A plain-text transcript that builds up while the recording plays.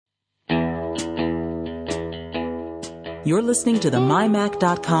You're listening to the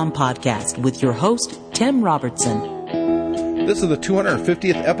MyMac.com podcast with your host, Tim Robertson. This is the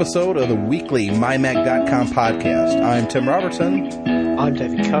 250th episode of the weekly MyMac.com podcast. I'm Tim Robertson. I'm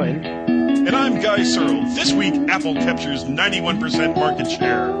David Cohen. And I'm Guy Searle. This week, Apple captures 91% market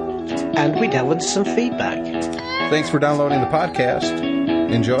share. And we delve into some feedback. Thanks for downloading the podcast.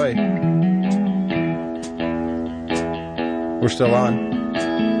 Enjoy. We're still on.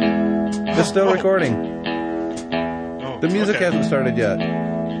 It's still recording. The music hasn't started yet.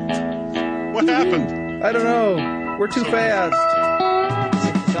 What happened? I don't know. We're too fast.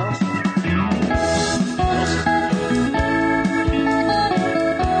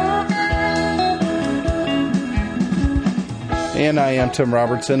 And I am Tim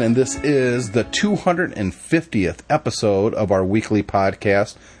Robertson, and this is the 250th episode of our weekly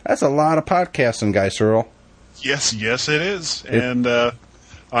podcast. That's a lot of podcasting, Guy Searle. Yes, it is. And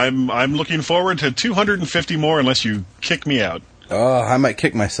I'm looking forward to 250 more unless you kick me out. Oh, I might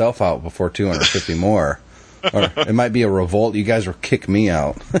kick myself out before 250 more. Or it might be a revolt. You guys will kick me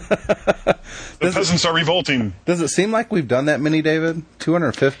out. The peasants are revolting. Does it seem like we've done that many, David?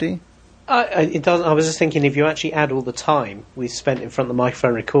 250? It doesn't. I was just thinking, if you actually add all the time we spent in front of the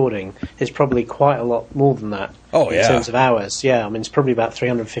microphone recording, it's probably quite a lot more than that. Oh, yeah. In terms of hours. Yeah, I mean, it's probably about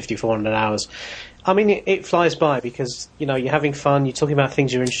 350, 400 hours. I mean, it flies by because, you know, you're having fun, you're talking about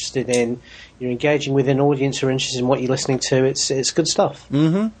things you're interested in, you're engaging with an audience who are interested in what you're listening to. It's good stuff.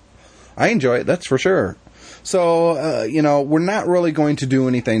 Mm-hmm. I enjoy it, that's for sure. So, we're not really going to do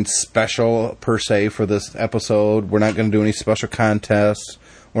anything special, per se, for this episode. We're not going to do any special contests.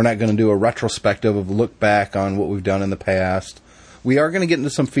 We're not going to do a retrospective of look back on what we've done in the past. We are going to get into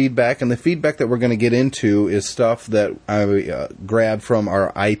some feedback, and the feedback that we're going to get into is stuff that I grabbed from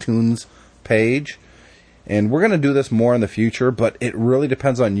our iTunes page. And we're going to do this more in the future, but it really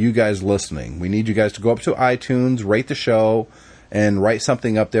depends on you guys listening. We need you guys to go up to iTunes, rate the show, and write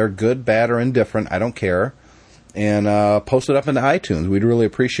something up there, good, bad, or indifferent, I don't care, and post it up into iTunes. We'd really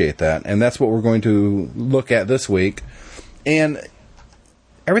appreciate that. And that's what we're going to look at this week. And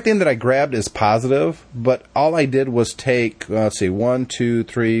everything that I grabbed is positive, but all I did was take, 6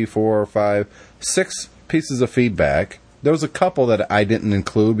 pieces of feedback. There was a couple that I didn't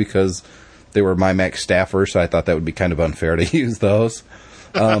include because they were my Mac staffers, so I thought that would be kind of unfair to use those.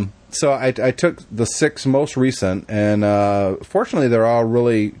 So I took the 6 most recent, and fortunately they're all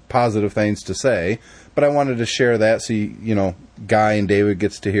really positive things to say, but I wanted to share that so, Guy and David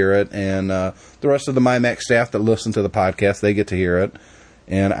gets to hear it, and the rest of the My Mac staff that listen to the podcast, they get to hear it.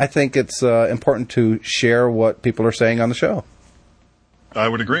 And I think it's important to share what people are saying on the show. I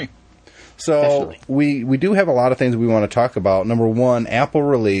would agree. So we do have a lot of things we want to talk about. Number one, Apple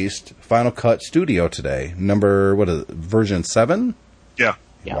released Final Cut Studio today. Version 7? Yeah.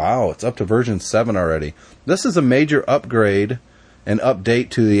 Wow, it's up to version 7 already. This is a major upgrade and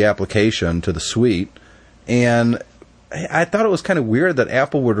update to the application, to the suite. And I thought it was kind of weird that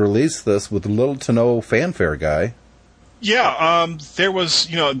Apple would release this with little to no fanfare, Guy. Yeah, there was,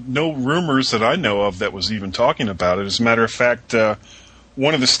 no rumors that I know of that was even talking about it. As a matter of fact,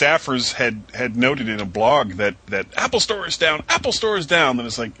 one of the staffers had noted in a blog that Apple Store is down, Apple Store is down. And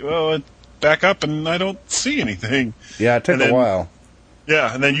it's like, well, back up and I don't see anything. Yeah, it took a while.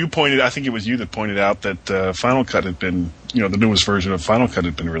 Yeah, and then I think it was you that pointed out that Final Cut had been, the newest version of Final Cut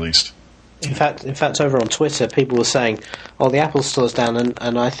had been released. In fact, over on Twitter, people were saying, "Oh, the Apple Store's down,"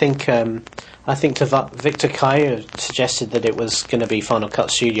 and I think Victor Kaya suggested that it was going to be Final Cut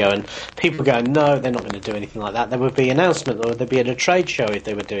Studio, and people were going, "No, they're not going to do anything like that. There would be an announcement, or there'd be at a trade show if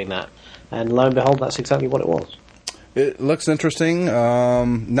they were doing that." And lo and behold, that's exactly what it was. It looks interesting.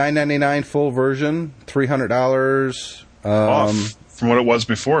 $9.99 full version, $300 off from what it was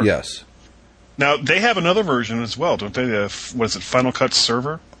before. Yes. Now they have another version as well, don't they? What is it, Final Cut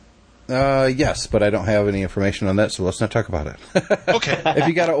Server? Yes, but I don't have any information on that, so let's not talk about it. Okay. If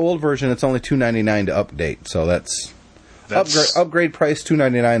you got an old version, it's only $2.99 to update, so that's upgrade price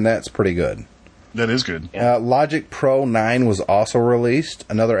 $2.99. That's pretty good. That is good. Logic Pro 9 was also released,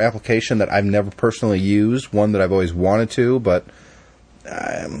 another application that I've never personally used, one that I've always wanted to, but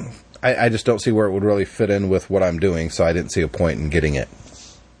I just don't see where it would really fit in with what I'm doing, so I didn't see a point in getting it.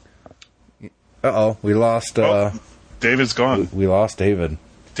 Uh-oh, we lost... David's gone. We lost David.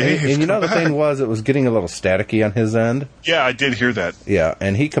 And the thing was, it was getting a little staticky on his end. Yeah, I did hear that. Yeah,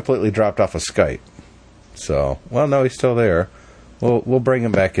 and he completely dropped off of Skype. So, no, he's still there. We'll bring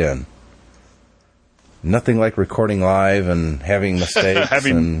him back in. Nothing like recording live and having mistakes.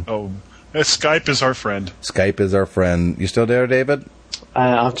 Skype is our friend. Skype is our friend. You still there, David?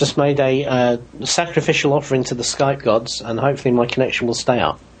 I've just made a sacrificial offering to the Skype gods, and hopefully my connection will stay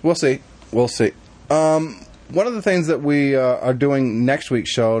up. We'll see. One of the things that we are doing next week's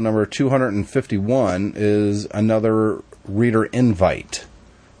show, number 251, is another reader invite.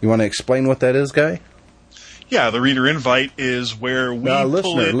 You want to explain what that is, Guy? Yeah, the reader invite is where we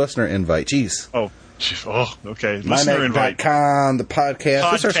listener invite. Jeez. Okay. Listener invite. MyMac.com, the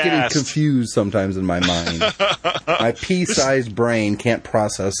podcast. This starts getting confused sometimes in my mind. My pea-sized brain can't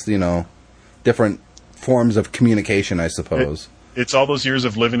process, different forms of communication, I suppose. It's all those years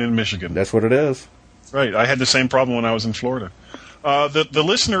of living in Michigan. That's what it is. Right. I had the same problem when I was in Florida. The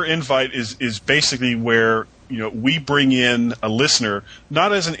listener invite is basically where we bring in a listener,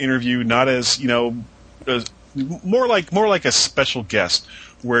 not as an interview, not as more like a special guest,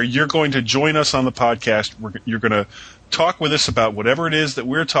 where you're going to join us on the podcast. You're going to talk with us about whatever it is that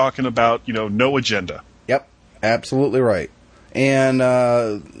we're talking about. No agenda. Yep, absolutely right. And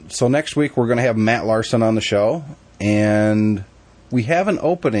so next week we're going to have Matt Larson on the show, and we have an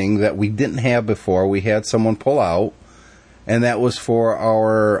opening that we didn't have before. We had someone pull out, and that was for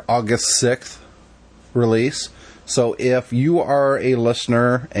our August 6th release. So if you are a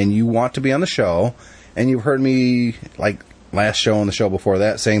listener and you want to be on the show, and you've heard me, like last show and the show before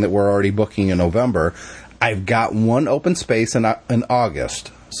that, saying that we're already booking in November, I've got one open space in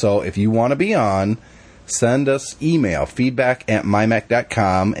August. So if you want to be on, send us email,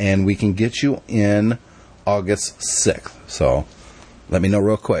 feedback@mymac.com, and we can get you in August 6th. So let me know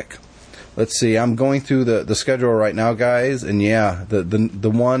real quick. Let's see, I'm going through the schedule right now, guys, and yeah, the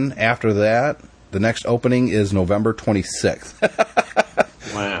one after that, the next opening is November 26th.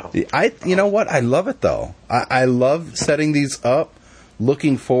 Wow. You know what? I love it, though. I love setting these up,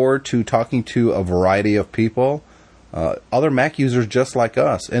 looking forward to talking to a variety of people, other Mac users just like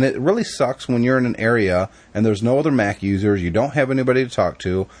us. And it really sucks when you're in an area and there's no other Mac users, you don't have anybody to talk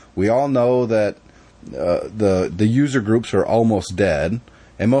to. We all know that the user groups are almost dead,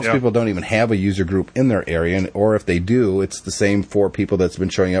 and most people don't even have a user group in their area, or if they do, it's the same 4 people that's been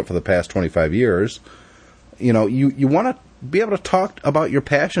showing up for the past 25 years. You want to be able to talk about your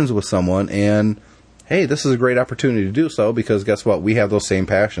passions with someone, and hey, this is a great opportunity to do so, because guess what? We have those same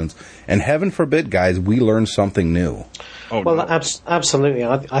passions. And heaven forbid, guys, we learn something new. Absolutely.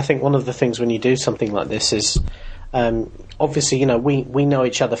 I think one of the things when you do something like this is, obviously, we know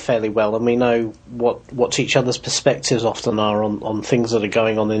each other fairly well, and we know what each other's perspectives often are on things that are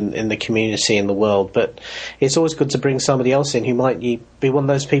going on in the community, in the world. But it's always good to bring somebody else in who might be one of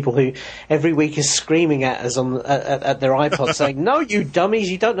those people who every week is screaming at us at their iPod saying, "No, you dummies,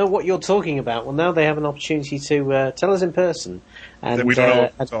 you don't know what you're talking about." Well, now they have an opportunity to tell us in person. And that we don't know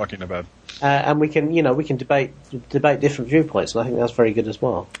what we're talking about. And we can debate different viewpoints, and I think that's very good as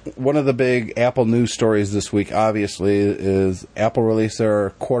well. One of the big Apple news stories this week, obviously, is Apple released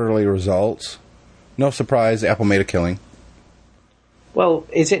their quarterly results. No surprise, Apple made a killing. Well,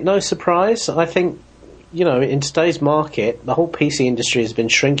 is it no surprise? I think, in today's market, the whole PC industry has been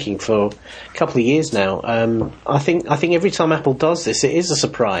shrinking for a couple of years now. I think every time Apple does this, it is a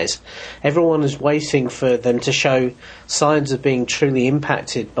surprise. Everyone is waiting for them to show signs of being truly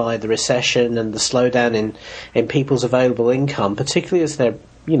impacted by the recession and the slowdown in people's available income, particularly as they're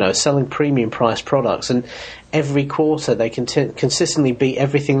selling premium price products, and every quarter they consistently beat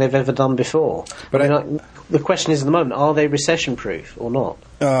everything they've ever done before. But the question is, at the moment, are they recession-proof or not?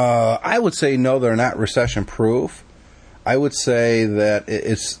 I would say no, they're not recession-proof. I would say that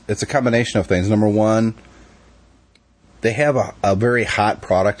it's a combination of things. Number one, they have a very hot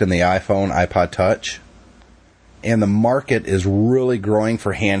product in the iPhone, iPod Touch, and the market is really growing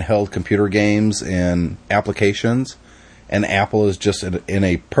for handheld computer games and applications. And Apple is just in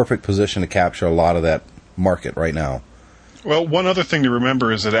a perfect position to capture a lot of that market right now. Well, one other thing to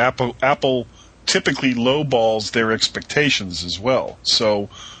remember is that Apple typically lowballs their expectations as well. So,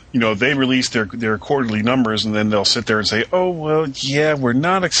 they release their quarterly numbers, and then they'll sit there and say, "Oh, well, yeah, we're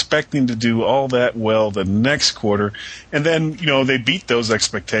not expecting to do all that well the next quarter." And then, they beat those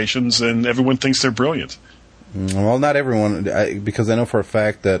expectations, and everyone thinks they're brilliant. Well, not everyone, because I know for a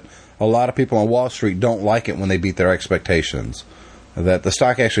fact that a lot of people on Wall Street don't like it when they beat their expectations. That the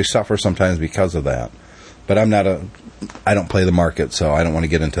stock actually suffers sometimes because of that. But I don't play the market, so I don't want to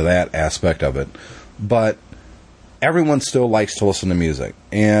get into that aspect of it. But everyone still likes to listen to music.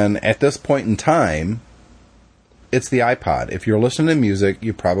 And at this point in time, it's the iPod. If you're listening to music,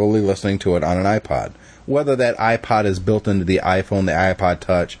 you're probably listening to it on an iPod. Whether that iPod is built into the iPhone, the iPod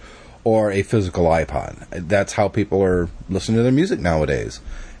Touch, or a physical iPod. That's how people are listening to their music nowadays.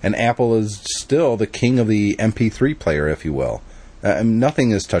 And Apple is still the king of the MP3 player, if you will.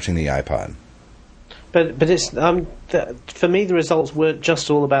 Nothing is touching the iPod. But it's for me, the results weren't just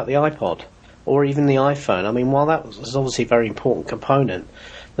all about the iPod or even the iPhone. I mean, while that was obviously a very important component,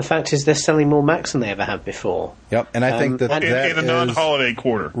 the fact is they're selling more Macs than they ever have before. Yep, and I think that in a non-holiday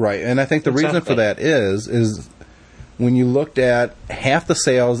quarter. Right, and I think the reason for that is when you looked at half the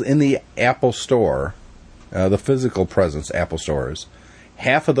sales in the Apple Store, the physical presence Apple stores,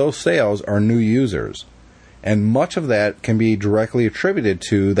 half of those sales are new users. And much of that can be directly attributed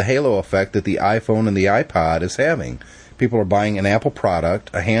to the halo effect that the iPhone and the iPod is having. People are buying an Apple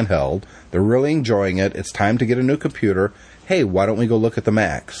product, a handheld. They're really enjoying it. It's time to get a new computer. Hey, why don't we go look at the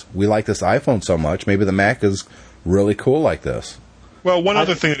Macs? We like this iPhone so much. Maybe the Mac is really cool like this. Well, one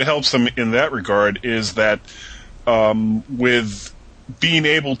other thing that helps them in that regard is that with being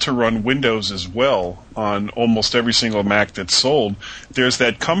able to run Windows as well on almost every single Mac that's sold, there's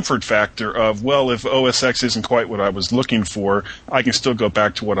that comfort factor of, well, if OS X isn't quite what I was looking for, I can still go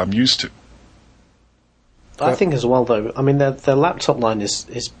back to what I'm used to. I think as well, though, I mean, their laptop line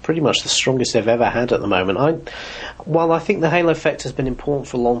is pretty much the strongest they've ever had at the moment. While I think the halo effect has been important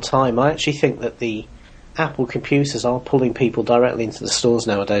for a long time, I actually think that the Apple computers are pulling people directly into the stores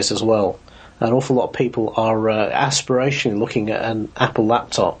nowadays as well. An awful lot of people are aspirationally looking at an Apple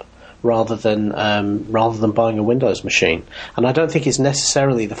laptop rather than buying a Windows machine. And I don't think it's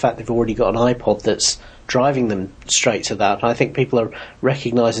necessarily the fact they've already got an iPod that's driving them straight to that. I think people are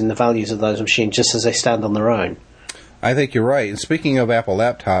recognising the values of those machines just as they stand on their own. I think you're right. And speaking of Apple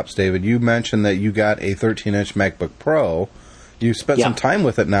laptops, David, you mentioned that you got a 13-inch MacBook Pro. You spent some time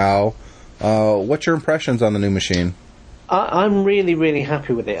with it now. What's your impressions on the new machine? I'm really, really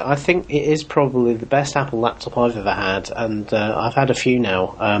happy with it. I think it is probably the best Apple laptop I've ever had, and I've had a few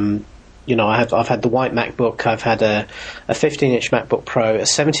now. I've had the white MacBook, I've had a 15-inch MacBook Pro, a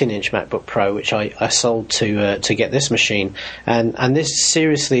 17-inch MacBook Pro, which I sold to get this machine, and this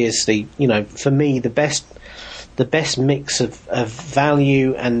seriously is for me the best mix of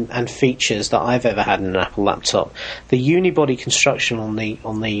value and features that I've ever had in an Apple laptop. The unibody construction on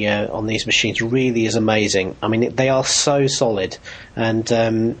these machines really is amazing. I mean, they are so solid, and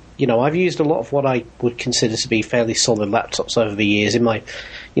I've used a lot of what I would consider to be fairly solid laptops over the years. In my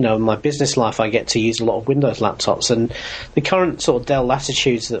business life, I get to use a lot of Windows laptops, and the current sort of Dell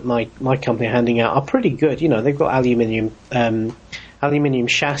Latitudes that my company are handing out are pretty good. They've got aluminium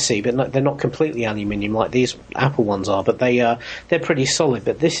chassis, but they're not completely aluminium like these Apple ones are. But they're pretty solid.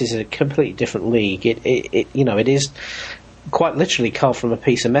 But this is a completely different league. It is quite literally carved from a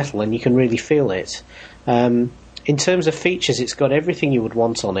piece of metal, and you can really feel it. In terms of features, it's got everything you would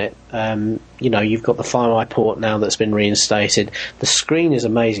want on it. You've got the FireEye port now that's been reinstated. The screen is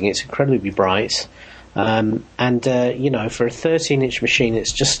amazing. It's incredibly bright. For a 13-inch machine,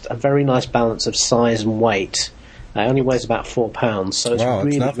 it's just a very nice balance of size and weight. It only weighs about 4 pounds, so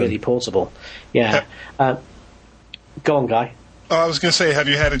it's really portable. Yeah. Go on, Guy. I was going to say, have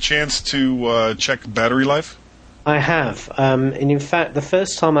you had a chance to check battery life? I have. And in fact, the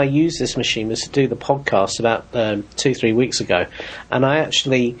first time I used this machine was to do the podcast about 2-3 weeks ago. And I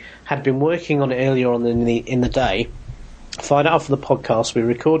actually had been working on it earlier on in the day. Fired out for the podcast. We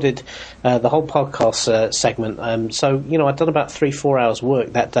recorded the whole podcast segment. So, I'd done about 3-4 hours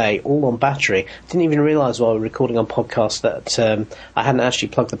work that day, all on battery. Didn't even realise while we were recording on podcast that I hadn't actually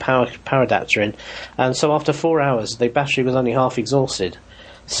plugged the power adapter in. And so after 4 hours, the battery was only half exhausted.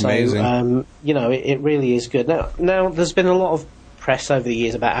 So, amazing. It really is good. Now, there's been a lot of press over the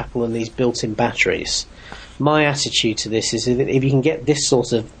years about Apple and these built-in batteries. My attitude to this is that if you can get this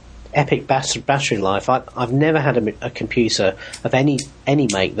sort of epic battery life, I've never had a computer of any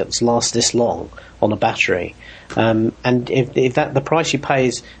make that's lasted this long on a battery. And if that the price you pay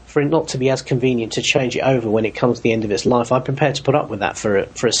is for it not to be as convenient to change it over when it comes to the end of its life, I'm prepared to put up with that for a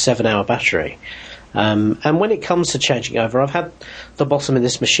 7-hour battery. And when it comes to changing over, I've had the bottom of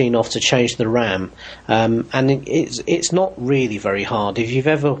this machine off to change the RAM, and it's not really very hard. If you've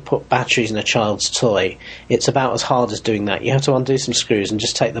ever put batteries in a child's toy, it's about as hard as doing that. You have to undo some screws and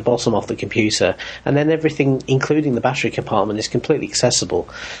just take the bottom off the computer, and then everything, including the battery compartment, is completely accessible.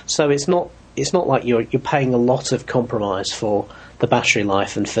 So it's not like you're paying a lot of compromise for the battery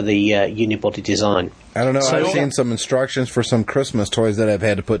life and for the unibody design. I don't know. I've seen some instructions for some Christmas toys that I've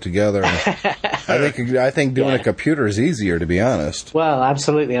had to put together. I think doing a computer is easier, to be honest. Well,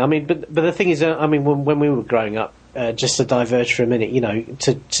 absolutely. I mean, but the thing is, when we were growing up, just to diverge for a minute,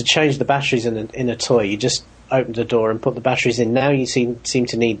 to change the batteries in a toy, you just opened a door and put the batteries in. Now you seem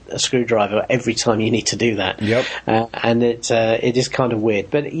to need a screwdriver every time you need to do that. Yep. And it is kind of weird,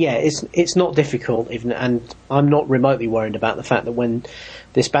 but yeah, it's not difficult, and I'm not remotely worried about the fact that when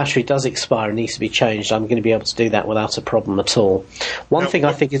this battery does expire and needs to be changed, I'm going to be able to do that without a problem at all. One thing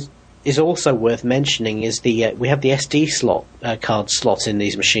I think is also worth mentioning is we have the SD card slot in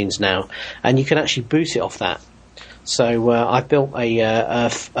these machines now, and you can actually boot it off that. So I built a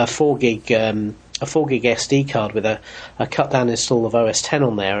 4 gig a 4 gig SD card with a cut down install of OS 10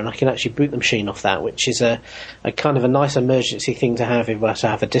 on there, and I can actually boot the machine off that, which is a kind of a nice emergency thing to have if I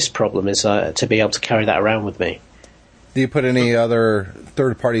have a disk problem, is to be able to carry that around with me. Do you put any other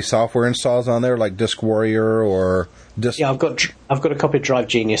third-party software installs on there, like Disk Warrior or Disk? Yeah, I've got a copy of Drive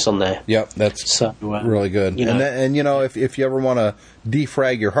Genius on there. Yep, that's so, really good. And if you ever want to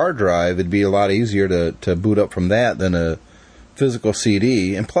defrag your hard drive, it'd be a lot easier to boot up from that than a physical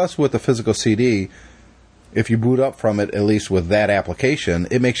CD. And plus, with the physical CD, if you boot up from it, at least with that application,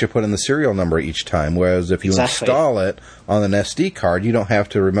 it makes you put in the serial number each time. Whereas if you install it on an SD card, you don't have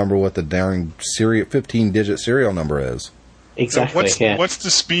to remember what the darn 15-digit serial number is. Exactly. So what's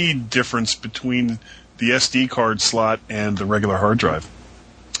the speed difference between the SD card slot and the regular hard drive?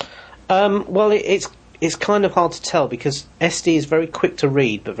 Well, it's kind of hard to tell because SD is very quick to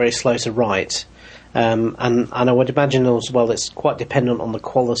read but very slow to write. And I would imagine as well it's quite dependent on the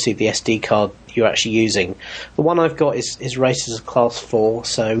quality of the SD card you're actually using. The one I've got is rated as a Class 4,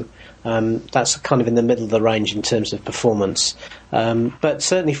 so that's kind of in the middle of the range in terms of performance. But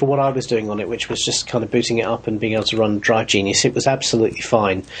certainly for what I was doing on it, which was just kind of booting it up and being able to run Drive Genius, it was absolutely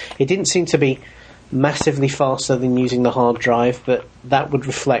fine. It didn't seem to be massively faster than using the hard drive, but that would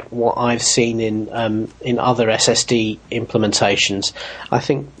reflect what I've seen in other SSD implementations. I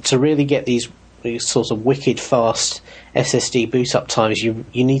think to really get these sorts of wicked fast SSD boot up times, you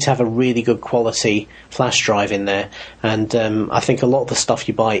need to have a really good quality flash drive in there, and I think a lot of the stuff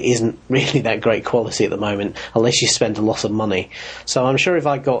you buy isn't really that great quality at the moment unless you spend a lot of money. So I'm sure if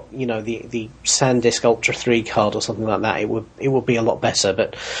I got the SanDisk Ultra 3 card or something like that, it would be a lot better.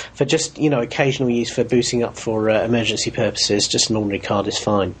 But for just occasional use for booting up for emergency purposes, just an ordinary card is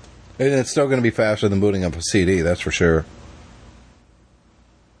fine. And it's still going to be faster than booting up a CD, that's for sure.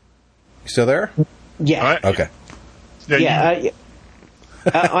 You still there? Yeah. Okay. Yeah. You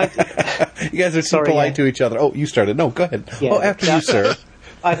guys are too polite to each other. Oh, you started. No, go ahead. Yeah, after you, sir.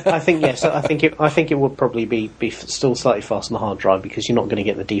 I think yes. I think it would probably be still slightly faster on the hard drive because you're not going to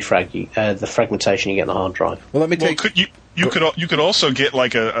get the fragmentation you get on the hard drive. Well, let me take. You could also get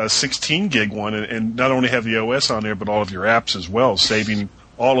like a 16 gig one and not only have the OS on there but all of your apps as well, saving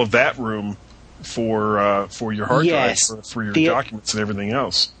all of that room for your hard drive for your documents and everything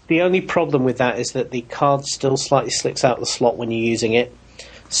else. The only problem with that is that the card still slightly slicks out the slot when you're using it.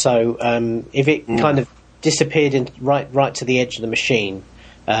 So if it kind of disappeared right to the edge of the machine,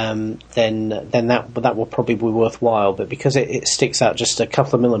 then that will probably be worthwhile. But because it sticks out just a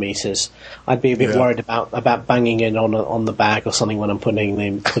couple of millimeters, I'd be a bit worried about banging it on the bag or something when I'm putting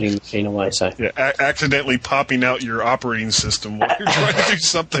the machine away. So accidentally popping out your operating system while you're trying to do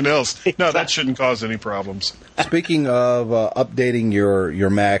something else. No, that shouldn't cause any problems. Speaking of updating your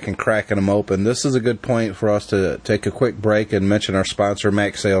Mac and cracking them open, this is a good point for us to take a quick break and mention our sponsor,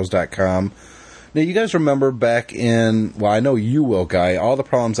 MacSales.com. Now, you guys remember back in, well, I know you will, Guy, all the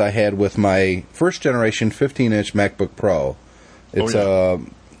problems I had with my first generation 15-inch MacBook Pro. It's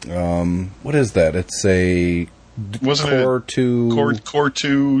what is that? It's a Core 2... Core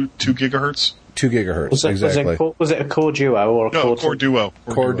 2 gigahertz? 2 gigahertz, exactly. Was it a Core Duo or a Core 2? Core Duo.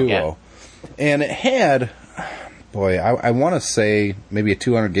 Core Duo. Yeah. And it had, I want to say maybe a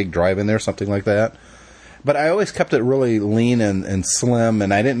 200 gig drive in there, something like that. But I always kept it really lean and slim,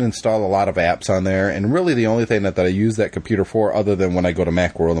 and I didn't install a lot of apps on there. And really the only thing that I use that computer for, other than when I go to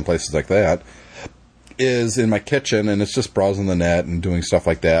Macworld and places like that, is in my kitchen, and it's just browsing the net and doing stuff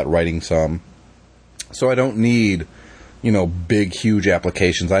like that, writing some. So I don't need, big, huge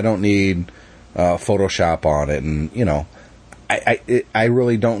applications. I don't need Photoshop on it, and, I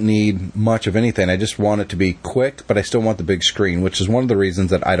really don't need much of anything. I just want it to be quick, but I still want the big screen, which is one of the reasons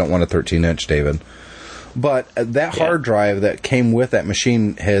that I don't want a 13-inch, David. But that hard drive that came with that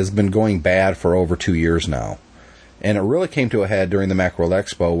machine has been going bad for over 2 years now. And it really came to a head during the Macworld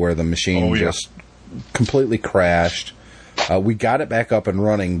Expo where the machine just completely crashed. We got it back up and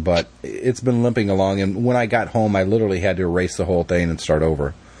running, but it's been limping along. And when I got home, I literally had to erase the whole thing and start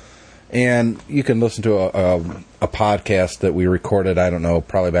over. And you can listen to a podcast that we recorded, I don't know,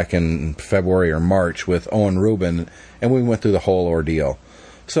 probably back in February or March with Owen Rubin, and we went through the whole ordeal.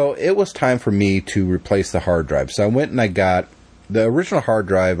 So it was time for me to replace the hard drive. So I went and I got the original hard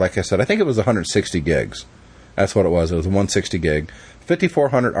drive, like I said, I think it was 160 gigs. That's what it was. It was a 160 gig,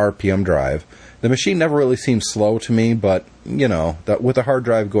 5,400 RPM drive. The machine never really seemed slow to me, but, with the hard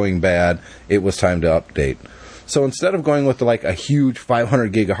drive going bad, it was time to update. So instead of going with a huge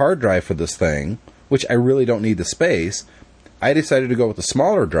 500 gig hard drive for this thing, which I really don't need the space, I decided to go with a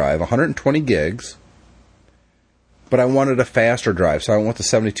smaller drive, 120 gigs, but I wanted a faster drive, so I went with the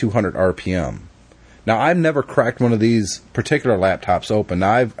 7,200 RPM. Now, I've never cracked one of these particular laptops open.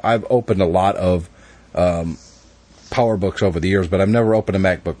 Now, I've opened a lot of PowerBooks over the years, but I've never opened a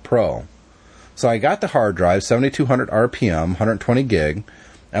MacBook Pro. So I got the hard drive, 7200 RPM, 120 gig.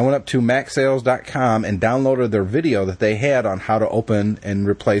 I went up to MacSales.com and downloaded their video that they had on how to open and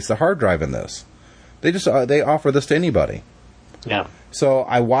replace the hard drive in this. They offer this to anybody. Yeah. So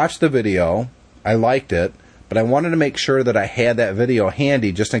I watched the video. I liked it, but I wanted to make sure that I had that video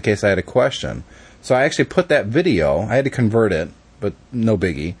handy just in case I had a question. So I actually put that video, I had to convert it, but no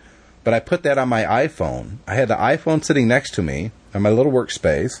biggie. But I put that on my iPhone. I had the iPhone sitting next to me on my little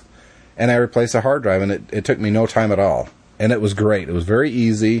workspace, and I replaced the hard drive, and it took me no time at all. And it was great. It was very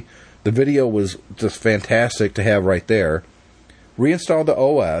easy. The video was just fantastic to have right there. Reinstalled the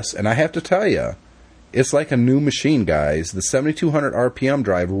OS, and I have to tell you, it's like a new machine, guys. The 7200 RPM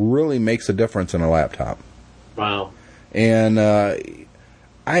drive really makes a difference in a laptop. Wow. And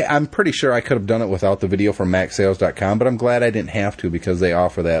I'm pretty sure I could have done it without the video from MacSales.com, but I'm glad I didn't have to because they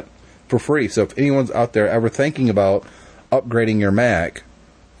offer that for free. So if anyone's out there ever thinking about upgrading your Mac,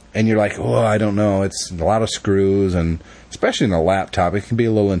 and you're like, oh, I don't know, it's a lot of screws, and especially in a laptop, it can be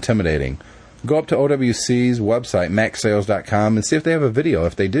a little intimidating. Go up to OWC's website, MacSales.com, and see if they have a video.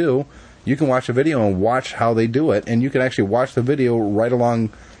 If they do, you can watch a video and watch how they do it, and you can actually watch the video right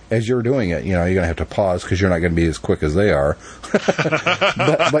along as you're doing it. You know, you're going to have to pause because you're not going to be as quick as they are.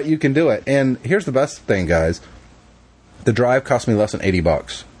 but you can do it. And here's the best thing, guys. The drive cost me less than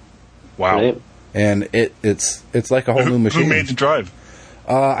 $80. Wow. Right. And it's like a whole new machine. Who made the drive?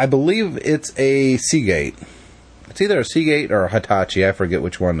 I believe it's a Seagate. It's either a Seagate or a Hitachi. I forget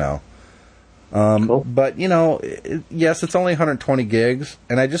which one now. Cool. But, you know, yes, it's only 120 gigs.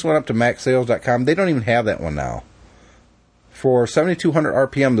 And I just went up to MacSales.com. They don't even have that one now. For 7200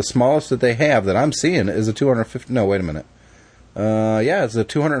 RPM, the smallest that they have that I'm seeing is a 250... No, wait a minute. Yeah, it's a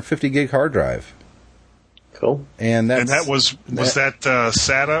 250 gig hard drive. Cool. And that was that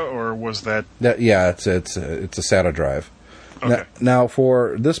SATA or was that... Yeah, it's a SATA drive. Okay. Now,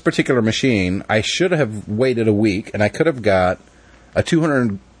 for this particular machine, I should have waited a week, and I could have got a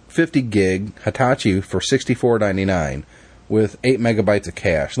 250 gig Hitachi for $64.99 with 8 megabytes of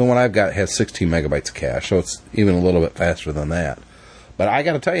cache. The one I've got has 16 megabytes of cache, so it's even a little bit faster than that. But I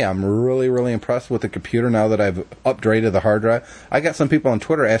got to tell you, I'm really, really impressed with the computer now that I've upgraded the hard drive. I got some people on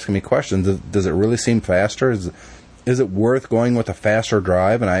Twitter asking me questions. Does it really seem faster? Is it worth going with a faster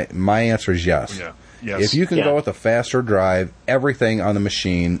drive? And my answer is yes. Yeah. Yes. If you can go with a faster drive, everything on the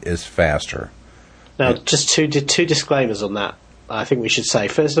machine is faster. Now, just two disclaimers on that. I think we should say.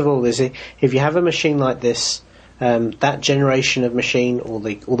 First of all, is if you have a machine like this, that generation of machine, or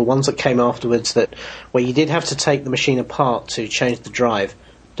the ones that came afterwards, where you did have to take the machine apart to change the drive,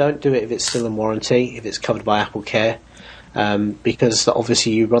 don't do it if it's still in warranty, if it's covered by Apple Care, because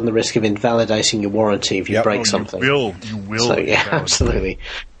obviously you run the risk of invalidating your warranty if you break something. You will. So yeah, absolutely.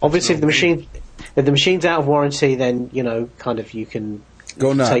 Obviously, if the machine's out of warranty, then kind of you can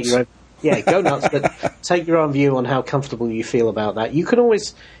go nuts. Take your own, go nuts. But take your own view on how comfortable you feel about that. You can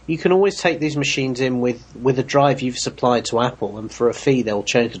always take these machines in with a drive you've supplied to Apple, and for a fee they'll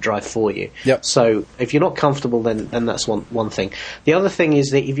change the drive for you. Yep. So if you're not comfortable, then that's one thing. The other thing is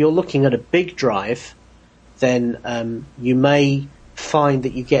that if you're looking at a big drive, then you may find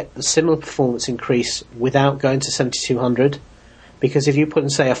that you get a similar performance increase without going to 7200. Because if you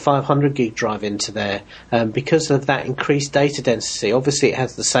put, say, a 500 gig drive into there, because of that increased data density, obviously it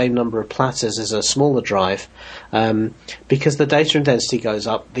has the same number of platters as a smaller drive. Because the data density goes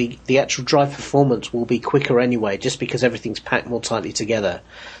up, the actual drive performance will be quicker anyway, just because everything's packed more tightly together.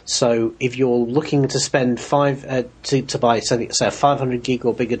 So if you're looking to spend to buy, say, a 500 gig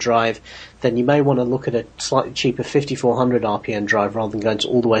or bigger drive, then you may want to look at a slightly cheaper 5400 RPM drive rather than going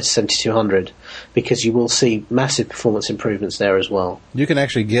all the way to 7200, because you will see massive performance improvements there as well. You can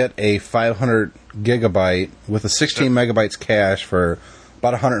actually get a 500 gigabyte with a 16 megabytes cache for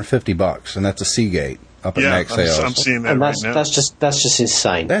about $150, and that's a Seagate up at Mac Sales. I'm seeing that and right now. That's just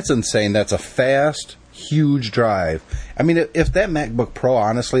insane. That's insane. That's a fast, huge drive. I mean, if that MacBook Pro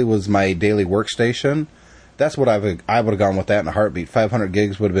honestly was my daily workstation, that's what I would have gone with that in a heartbeat. 500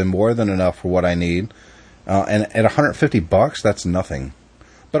 gigs would have been more than enough for what I need. And at $150, that's nothing.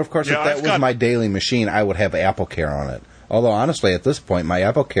 But of course, if that was my daily machine, I would have Apple Care on it. Although honestly, at this point, my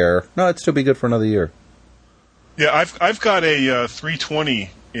Apple Care, it'd still be good for another year. Yeah, I've got a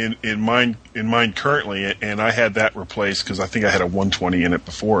 320 in mine currently, and I had that replaced because I think I had a 120 in it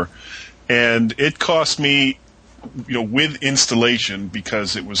before, and it cost me, with installation,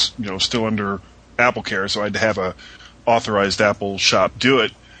 because it was still under Apple Care, so I had to have a authorized Apple shop do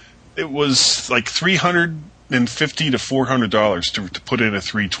it. It was like $350 to $400 to put in a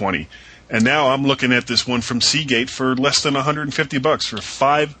 320, And now I'm looking at this one from Seagate for less than $150 for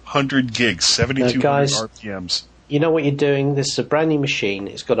 500 gigs, 7,200 RPMs. You know what you're doing? This is a brand new machine.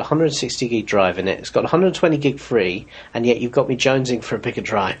 It's got a 160 gig drive in it. It's got 120 gig free, and yet you've got me jonesing for a bigger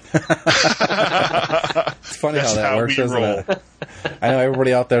drive. It's funny how that works, isn't it? I know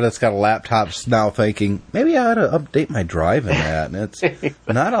everybody out there that's got laptops now thinking, maybe I ought to update my drive in that. And it's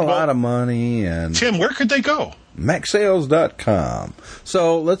not a lot of money. And Tim, where could they go? MacSales.com.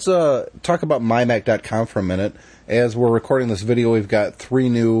 So let's talk about MyMac.com for a minute. As we're recording this video, we've got 3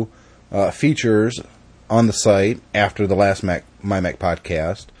 new features on the site after the last MyMac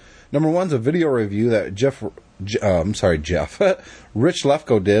podcast. Number 1's a video review that Rich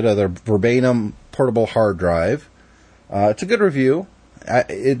Lefko did of the Verbatim portable hard drive. It's a good review.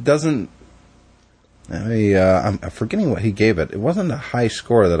 It doesn't... I'm forgetting what he gave it. It wasn't a high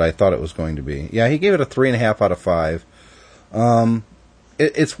score that I thought it was going to be. Yeah, he gave it a 3.5 out of 5.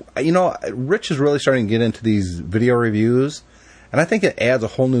 It's Rich is really starting to get into these video reviews, and I think it adds a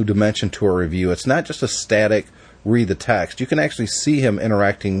whole new dimension to a review. It's not just a static read the text. You can actually see him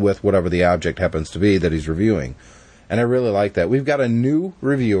interacting with whatever the object happens to be that he's reviewing, and I really like that. We've got a new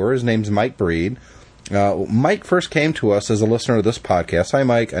reviewer. His name's Mike Breed. Mike first came to us as a listener of this podcast. Hi,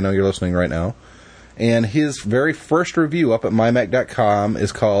 Mike. I know you're listening right now. And his very first review up at MyMac.com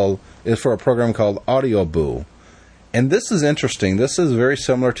is for a program called AudioBoo. And this is interesting. This is very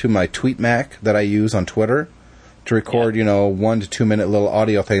similar to my TweetMac that I use on Twitter to record, 1 to 2 minute little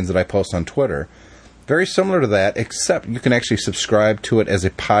audio things that I post on Twitter. Very similar to that, except you can actually subscribe to it as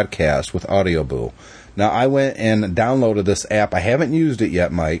a podcast with AudioBoo. Now, I went and downloaded this app. I haven't used it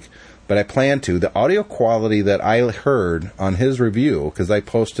yet, Mike, but I plan to. The audio quality that I heard on his review, because I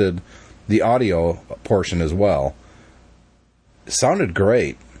posted the audio portion as well, sounded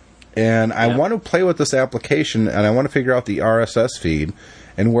great. And I want to play with this application, and I want to figure out the RSS feed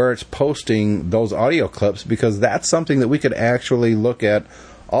and where it's posting those audio clips, because that's something that we could actually look at,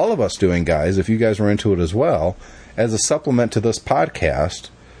 all of us doing, guys, if you guys were into it as well, as a supplement to this podcast.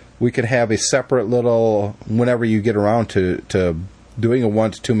 We could have a separate little, whenever you get around to doing a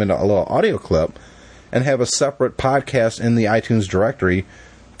 1 to 2 minute little audio clip, and have a separate podcast in the iTunes directory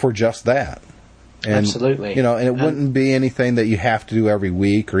for just that. And, absolutely. And it wouldn't be anything that you have to do every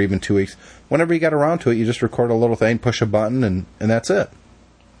week or even 2 weeks. Whenever you get around to it, you just record a little thing, push a button, and that's it.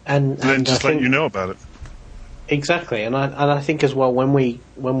 And then just let you know about it. Exactly, and I think as well, when we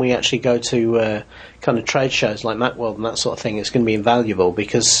actually go to kind of trade shows like Macworld and that sort of thing, it's going to be invaluable,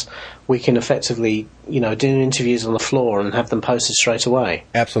 because we can effectively, do interviews on the floor and have them posted straight away.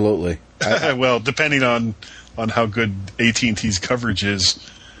 Absolutely. Well, depending on how good AT&T's coverage is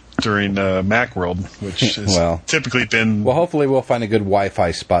during Macworld, which has typically been... Well, hopefully we'll find a good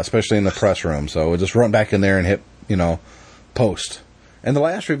Wi-Fi spot, especially in the press room, so we'll just run back in there and hit, post. And the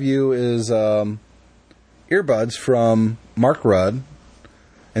last review is... earbuds from Mark Rudd,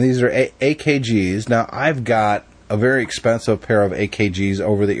 and these are AKGs. Now, I've got a very expensive pair of AKGs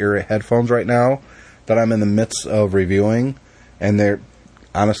over-the-ear headphones right now that I'm in the midst of reviewing, and they're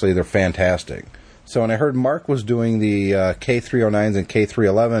fantastic. So when I heard Mark was doing the K309s and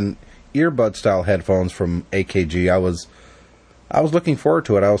K311 earbud-style headphones from AKG, I was looking forward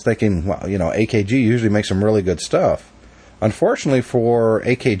to it. I was thinking, well, AKG usually makes some really good stuff. Unfortunately for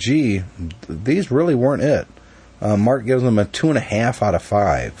AKG, these really weren't it. Mark gives them a 2.5 out of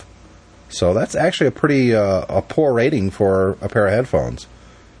 5. So that's actually a pretty a poor rating for a pair of headphones.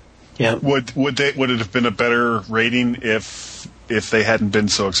 Yeah. Would it have been a better rating if they hadn't been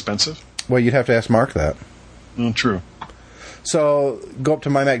so expensive? Well, you'd have to ask Mark that. True. So go up to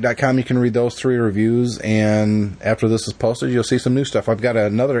mymac.com. You can read those 3 reviews, and after this is posted, you'll see some new stuff. I've got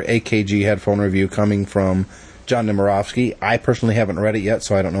another AKG headphone review coming from John Nemirovsky. I personally haven't read it yet,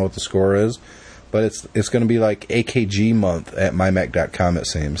 so I don't know what the score is. But it's going to be like AKG month at mymac.com, it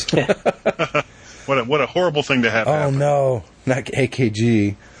seems. What a horrible thing to have happen. Oh, no. Not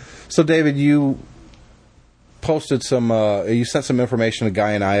AKG. So, David, you posted you sent some information to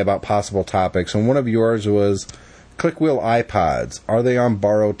Guy and I about possible topics, and one of yours was Clickwheel iPods. Are they on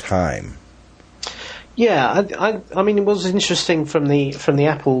borrowed time? Yeah, I mean, it was interesting from the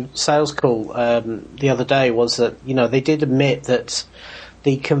Apple sales call the other day was that they did admit that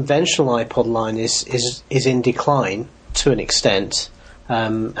the conventional iPod line is in decline to an extent,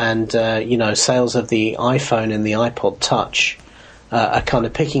 and sales of the iPhone and the iPod Touch are kind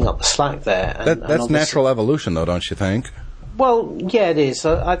of picking up the slack there. That's natural evolution, though, don't you think? Well, yeah, it is.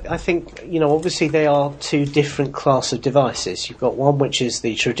 I think, obviously they are 2 different class of devices. You've got one which is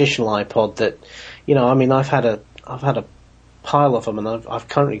the traditional iPod that, I've had a pile of them, and I've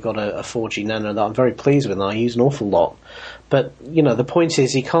currently got a 4G Nano that I'm very pleased with, and I use an awful lot. But the point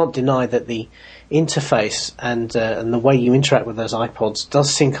is, you can't deny that the interface and the way you interact with those iPods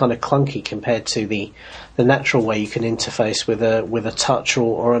does seem kind of clunky compared to the natural way you can interface with a touch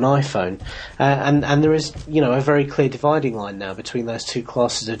or an iPhone. And there is a very clear dividing line now between those two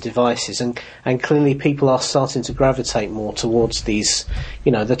classes of devices, and clearly people are starting to gravitate more towards these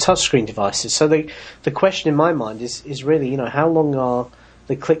the touchscreen devices. So the question in my mind is really how long are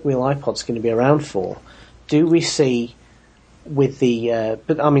the click-wheel iPods going to be around for? Do we see with the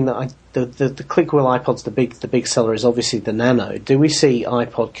the click-wheel iPods, the big seller is obviously the Nano. Do we see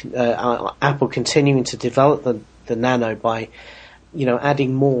Apple continuing to develop the Nano by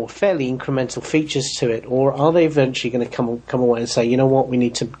adding more fairly incremental features to it, or are they eventually going to come away and say, you know what, we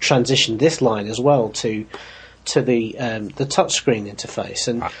need to transition this line as well to the touchscreen interface?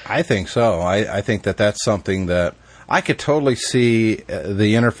 And I think so. I think that's something that I could totally see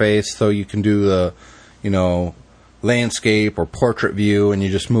the interface, so you can do the landscape or portrait view, and you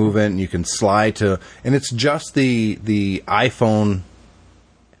just move it and you can slide to, and it's just the iPhone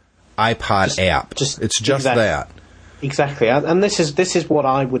iPod app. It's just exactly that. Exactly, and this is what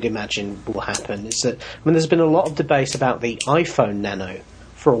I would imagine will happen. Is that there's been a lot of debate about the iPhone Nano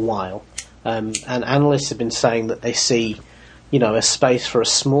for a while, and analysts have been saying that they see a space for a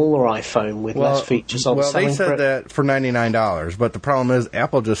smaller iPhone with less features on. Well, they said that for $99, but the problem is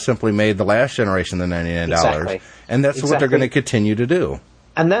Apple just simply made the last generation the $99, exactly. And that's what they're going to continue to do.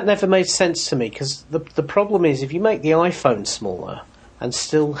 And that never made sense to me, because the problem is, if you make the iPhone smaller and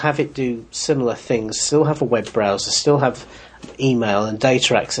still have it do similar things, still have a web browser, still have email and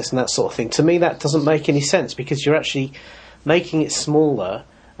data access and that sort of thing, to me that doesn't make any sense, because you're actually making it smaller.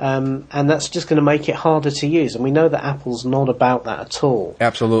 And that's just going to make it harder to use, and we know that Apple's not about that at all.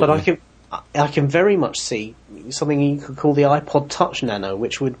 Absolutely. But I can very much see something you could call the iPod Touch Nano,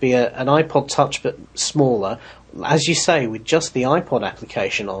 which would be an iPod Touch but smaller, as you say, with just the iPod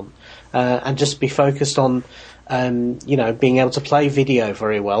application on, and just be focused on being able to play video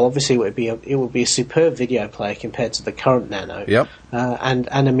very well. Obviously, it would be a superb video player compared to the current Nano. Yep. And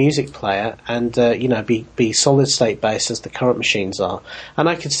a music player, and be solid state based as the current machines are. And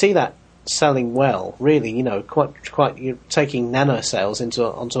I could see that selling well. Really, quite you're taking Nano sales onto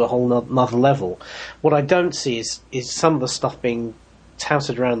a whole another level. What I don't see is some of the stuff being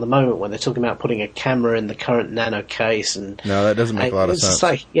touted around the moment when they're talking about putting a camera in the current Nano case, and no, that doesn't make a lot of sense.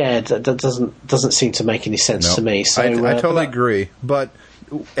 Like, that doesn't seem to make any sense to me. So I totally agree. But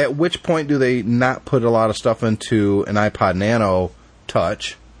at which point do they not put a lot of stuff into an iPod Nano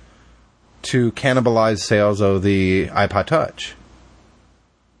Touch to cannibalize sales of the iPod Touch?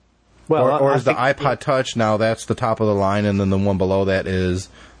 Well, or is the iPod Touch now that's the top of the line, and then the one below that is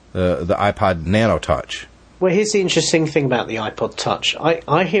the iPod Nano Touch? Well, here's the interesting thing about the iPod Touch.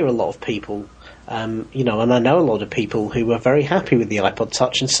 I hear a lot of people, and I know a lot of people who are very happy with the iPod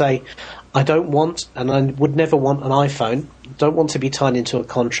Touch and say, I don't want, and I would never want an iPhone, don't want to be tied into a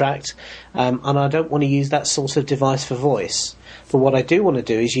contract, and I don't want to use that sort of device for voice. But what I do want to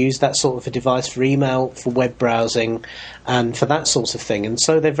do is use that sort of a device for email, for web browsing, and for that sort of thing. And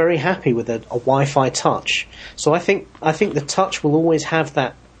so they're very happy with a Wi-Fi Touch. So I think the Touch will always have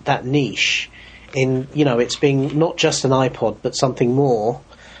that niche in, it's being not just an iPod, but something more,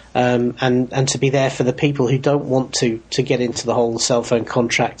 and to be there for the people who don't want to get into the whole cell phone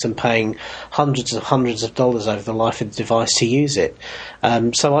contract and paying hundreds of dollars over the life of the device to use it.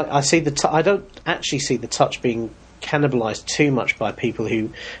 So I see I don't actually see the Touch being cannibalised too much by people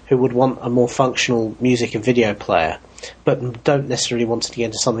who would want a more functional music and video player, but don't necessarily want to get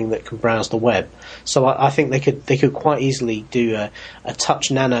into something that can browse the web. So I think they could quite easily do a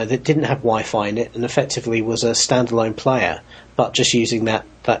Touch Nano that didn't have Wi-Fi in it and effectively was a standalone player, but just using that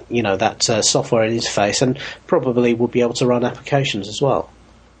software interface, and probably would be able to run applications as well.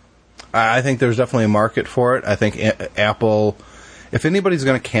 I think there's definitely a market for it. I think Apple, if anybody's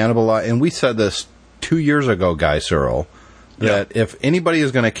going to cannibalize, and we said this 2 years ago, Guy Searle, that if anybody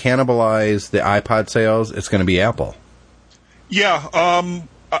is going to cannibalize the iPod sales, it's going to be Apple. Yeah,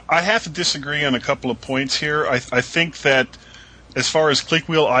 I have to disagree on a couple of points here. I think that as far as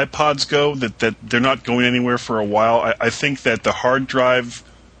click-wheel iPods go, that they're not going anywhere for a while. I think that the hard drive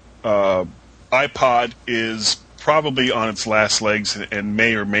iPod is probably on its last legs and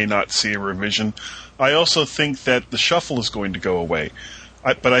may or may not see a revision. I also think that the Shuffle is going to go away.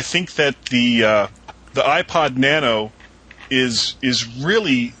 But I think that the iPod Nano is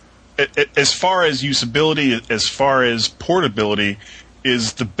really, as far as usability, as far as portability,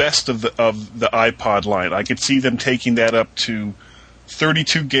 is the best of the iPod line. I could see them taking that up to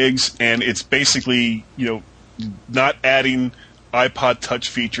 32 gigs, and it's basically not adding iPod Touch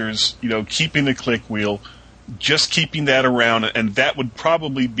features, keeping the click wheel, just keeping that around, and that would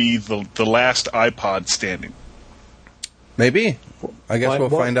probably be the last iPod standing. Maybe. I guess we'll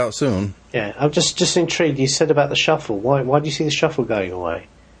find out soon. Yeah, I'm just intrigued. You said about the shuffle. Why do you see the shuffle going away?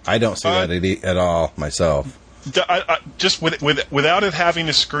 I don't see that at all myself. Just without it having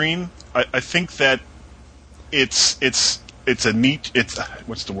a screen, I think that it's a niche. It's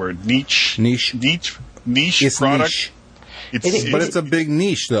what's the word? Niche It's product. Niche. But it's a big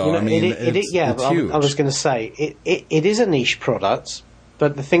niche, though. It's huge. I was going to say it is a niche product,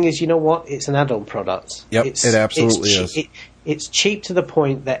 but the thing is, you know what? It's an add-on product. Yep, it absolutely is. It's cheap to the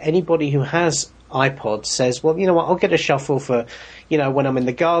point that anybody who has iPod says, well, you know what? I'll get a shuffle for, when I'm in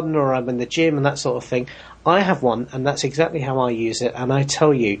the garden or I'm in the gym and that sort of thing. I have one, and that's exactly how I use it. And I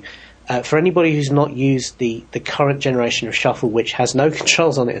tell you, for anybody who's not used the current generation of shuffle, which has no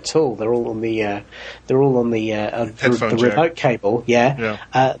controls on it at all, they're all on the remote cable. Yeah.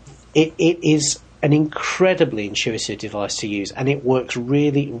 It is an incredibly intuitive device to use, and it works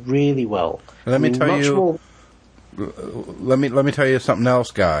really, really well. Let me tell you something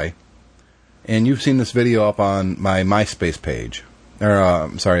else, Guy. And you've seen this video up on my MySpace page, or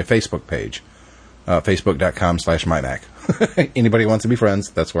Facebook page, facebook.com/mymac. Anybody wants to be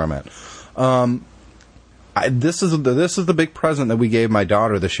friends, that's where I'm at. This is the big present that we gave my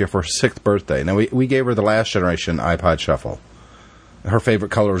daughter this year for her 6th birthday. Now, we gave her the last generation iPod Shuffle. Her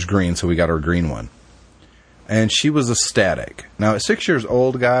favorite color is green, so we got her a green one. And she was ecstatic. Now, at 6 years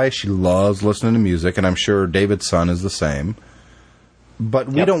old, Guy, she loves listening to music, and I'm sure David's son is the same. But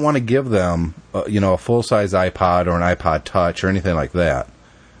we don't want to give them, a full-size iPod or an iPod Touch or anything like that.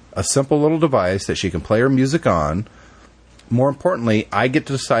 A simple little device that she can play her music on. More importantly, I get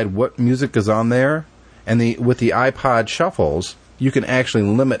to decide what music is on there. And with the iPod Shuffles, you can actually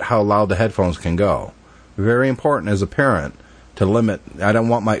limit how loud the headphones can go. Very important as a parent to limit. I don't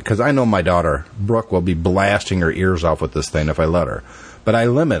want because I know my daughter, Brooke, will be blasting her ears off with this thing if I let her. But I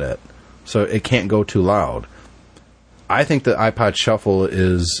limit it so it can't go too loud. I think the iPod Shuffle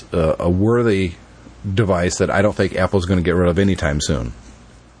is a worthy device that I don't think Apple's going to get rid of anytime soon.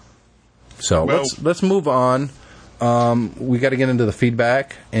 So let's move on. We got to get into the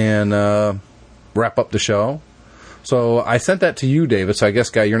feedback and wrap up the show. So I sent that to you, David. So I guess,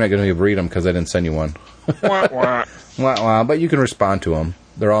 Guy, you're not going to read them because I didn't send you one. Wah, wah. Wah, wah, but you can respond to them.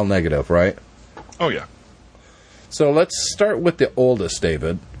 They're all negative, right? Oh, yeah. So let's start with the oldest,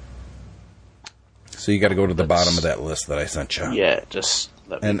 David. So you got to go to the bottom of that list that I sent you. Yeah, just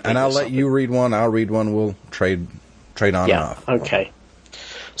let me and I'll let you read one. I'll read one. We'll trade on and off. Okay.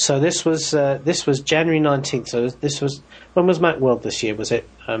 So this was January 19th. So this was when was Macworld this year? Was it?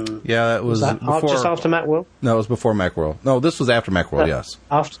 It was before, just after Macworld. No, it was before Macworld. No, this was after Macworld. Yes.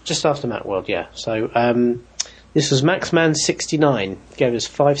 Just after Macworld. Yeah. So this was Maxman69. Gave us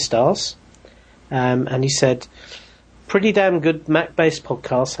 5 stars, and he said, "Pretty damn good Mac-based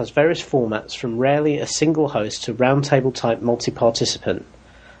podcast. Has various formats from rarely a single host to roundtable type multi-participant.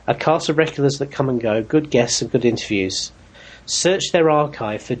 A cast of regulars that come and go. Good guests and good interviews. Search their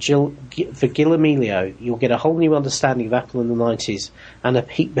archive for Gil Amelio. You'll get a whole new understanding of Apple in the 90s and a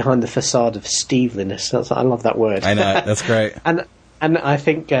peek behind the facade of Steveliness." I love that word. I know, that's great. And I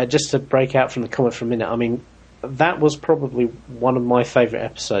think, just to break out from the comment for a minute, I mean, that was probably one of my favourite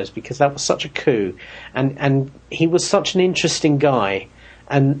episodes because that was such a coup. And he was such an interesting guy.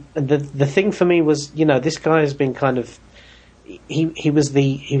 And the thing for me was, this guy has been kind of... He was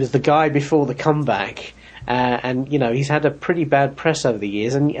the guy before the comeback. And he's had a pretty bad press over the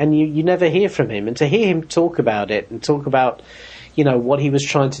years, and you never hear from him. And to hear him talk about it and talk about what he was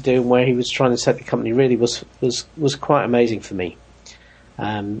trying to do and where he was trying to set the company really was quite amazing for me.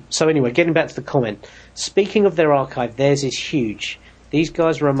 So anyway, getting back to the comment. Speaking of their archive, theirs is huge. These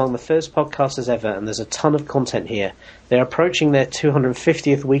guys were among the first podcasters ever, and there's a ton of content here. They're approaching their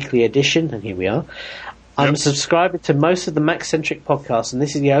 250th weekly edition, and here we are. I'm a subscriber to most of the Mac-centric podcasts, and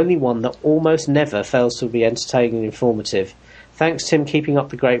this is the only one that almost never fails to be entertaining and informative. Thanks, Tim, keeping up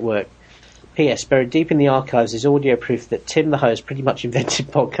the great work. P.S. Buried deep in the archives is audio proof that Tim, the host, pretty much invented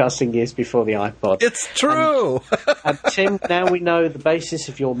podcasting years before the iPod. It's true! And Tim, now we know the basis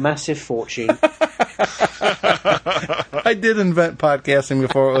of your massive fortune. I did invent podcasting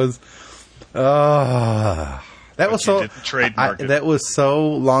before it was... That was that was so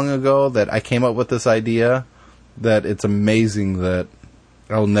long ago that I came up with this idea that it's amazing that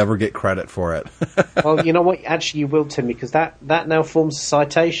I'll never get credit for it. Well, you know what? Actually, you will, Tim, because that now forms a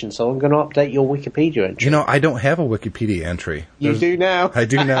citation, so I'm going to update your Wikipedia entry. You know, I don't have a Wikipedia entry. You do now. I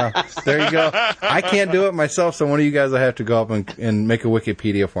do now. There you go. I can't do it myself, so one of you guys will have to go up and make a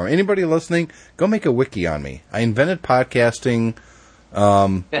Wikipedia for me. Anybody listening, go make a wiki on me. I invented podcasting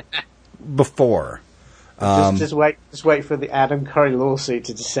before. Just wait for the Adam Curry lawsuit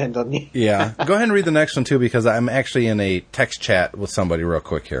to descend on you. Yeah. Go ahead and read the next one, too, because I'm actually in a text chat with somebody real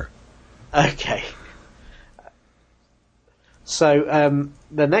quick here. Okay. So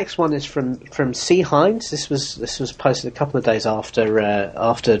the next one is from C. Hines. This was posted a couple of days after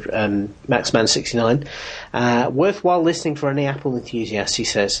Maxman69. Worthwhile listening for any Apple enthusiasts, he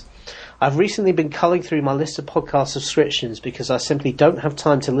says. I've recently been culling through my list of podcast subscriptions because I simply don't have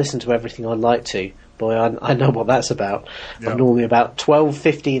time to listen to everything I'd like to. Boy, I know what that's about. Yep. I'm normally about 12,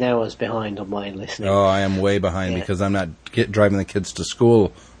 15 hours behind on my listening. Oh, I am way behind because I'm not driving the kids to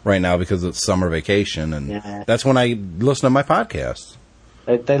school right now because it's summer vacation, and that's when I listen to my podcasts.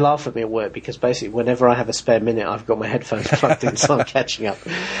 They laugh at me at work because basically whenever I have a spare minute, I've got my headphones plugged in, so I'm catching up.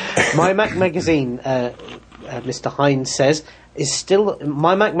 My Mac Magazine, Mr. Hines says,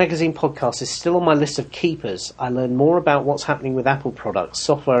 my Mac Magazine podcast is still on my list of keepers. I learn more about what's happening with Apple products,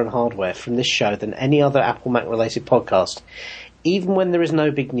 software and hardware from this show than any other Apple Mac related podcast. Even when there is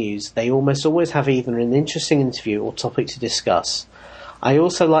no big news, they almost always have either an interesting interview or topic to discuss. I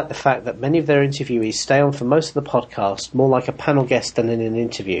also like the fact that many of their interviewees stay on for most of the podcast, more like a panel guest than in an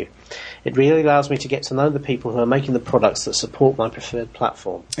interview. It really allows me to get to know the people who are making the products that support my preferred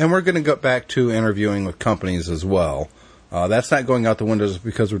platform. And we're going to go back to interviewing with companies as well. That's not going out the windows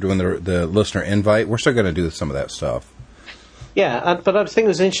because we're doing the listener invite. We're still going to do some of that stuff. Yeah, but I think it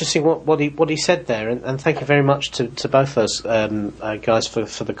was interesting what he said there, and thank you very much to both those guys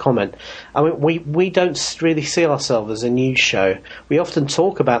for the comment. I mean, we don't really see ourselves as a news show. We often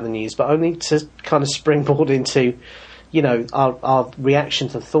talk about the news, but only to kind of springboard into, you know, our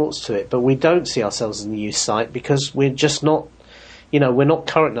reactions and thoughts to it. But we don't see ourselves as a news site because we're just not. You know, we're not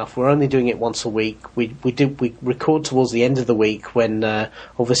current enough. We're only doing it once a week. We record towards the end of the week when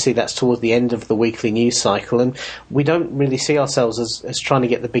obviously that's towards the end of the weekly news cycle, and we don't really see ourselves as trying to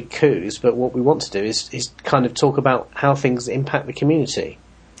get the big coups. But what we want to do is kind of talk about how things impact the community.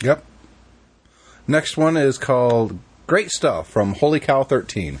 Yep. Next one is called Great Stuff from Holy Cow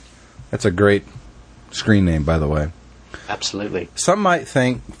 13. That's a great screen name, by the way. Absolutely. Some might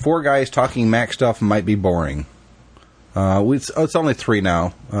think 4 guys talking Mac stuff might be boring. It's only 3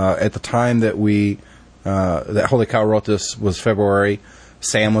 now. At the time that that Holy Cow wrote this was February.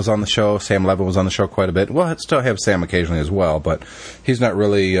 Sam was on the show. Sam Levin was on the show quite a bit. Well, I still have Sam occasionally as well, but he's not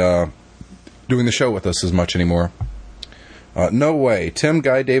really doing the show with us as much anymore. No way. Tim,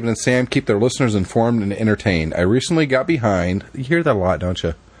 Guy, David, and Sam keep their listeners informed and entertained. I recently got behind. You hear that a lot, don't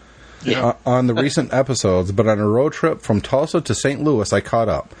you? Yeah. On the recent episodes, but on a road trip from Tulsa to St. Louis, I caught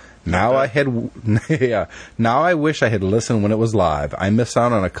up. Now I wish I had listened when it was live. I missed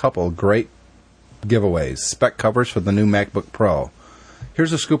out on a couple great giveaways. Spec covers for the new MacBook Pro.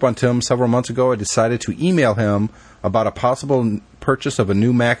 Here's a scoop on Tim. Several months ago, I decided to email him about a possible purchase of a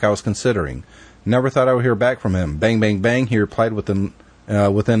new Mac I was considering. Never thought I would hear back from him. Bang, bang, bang. He replied in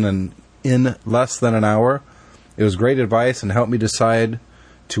less than an hour. It was great advice and helped me decide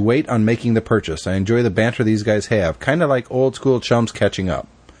to wait on making the purchase. I enjoy the banter these guys have. Kind of like old school chums catching up.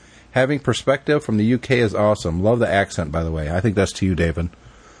 Having perspective from the UK is awesome. Love the accent, by the way. I think that's to you, David.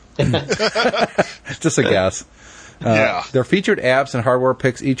 Just a guess. Yeah. Their featured apps and hardware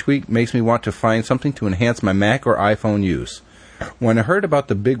picks each week makes me want to find something to enhance my Mac or iPhone use. When I heard about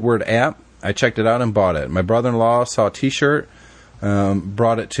the Big Word app, I checked it out and bought it. My brother-in-law saw a T-shirt,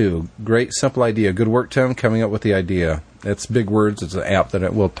 brought it too. Great, simple idea. Good work, Tim, coming up with the idea. It's Big Words. It's an app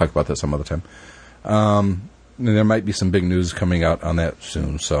that we'll talk about that some other time. There might be some big news coming out on that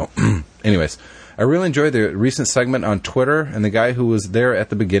soon. So, anyways, I really enjoyed the recent segment on Twitter and the guy who was there at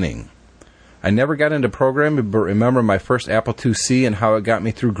the beginning. I never got into programming, but remember my first Apple IIc and how it got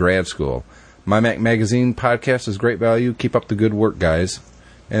me through grad school. My Mac Magazine podcast is great value. Keep up the good work, guys.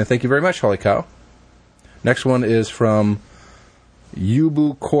 And thank you very much, Holy Cow. Next one is from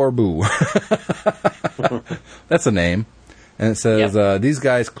Yubu Korbu. That's a name. And it says, these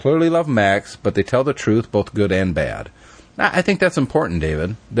guys clearly love Macs, but they tell the truth, both good and bad. I think that's important,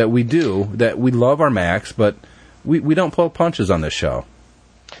 David, that we love our Macs, but we don't pull punches on this show.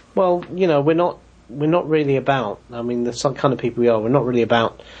 Well, you know, we're not really about, I mean, the some kind of people we are, we're not really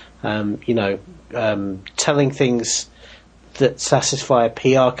about, telling things that satisfy a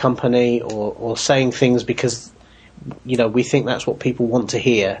PR company or saying things because, you know, we think that's what people want to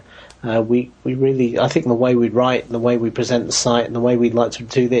hear. We really, I think the way we write, and the way we present the site, and the way we'd like to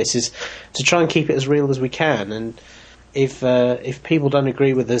do this is to try and keep it as real as we can. And if people don't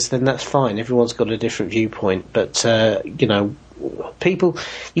agree with us, then that's fine. Everyone's got a different viewpoint, but people,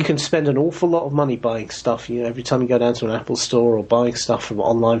 you can spend an awful lot of money buying stuff. Every time you go down to an Apple store or buying stuff from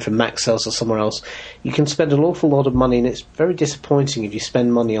online from Mac Sales or somewhere else, you can spend an awful lot of money, and it's very disappointing if you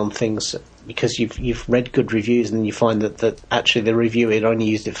spend money on things because you've read good reviews and then you find that actually the reviewer had only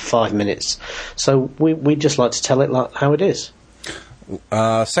used it for 5 minutes. So we just like to tell it like how it is.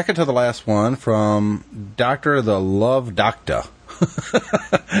 Second to the last one from Dr. the Love Doctor.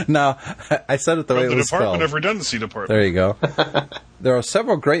 Now, I said it the way it was spelled. Department of Redundancy Department. There you go. There are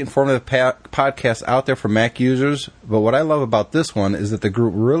several great informative podcasts out there for Mac users, but what I love about this one is that the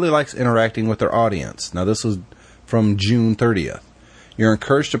group really likes interacting with their audience. Now, this was from June 30th. You're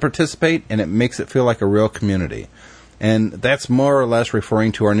encouraged to participate, and it makes it feel like a real community. And that's more or less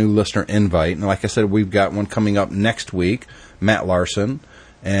referring to our new listener invite. And like I said, we've got one coming up next week, Matt Larson,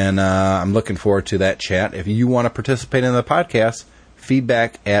 and I'm looking forward to that chat. If you want to participate in the podcast,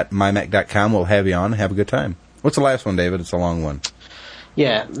 feedback@mymac.com. We'll have you on. Have a good time. What's the last one, David? It's a long one.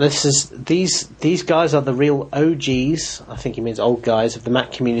 Yeah, these guys are the real OGs. I think he means old guys of the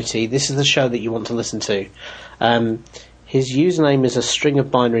Mac community. This is the show that you want to listen to. His username is a string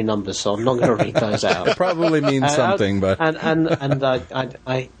of binary numbers, so I'm not going to read those out. It probably means something, but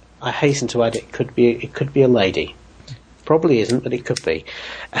I hasten to add it could be a lady. Probably isn't, but it could be.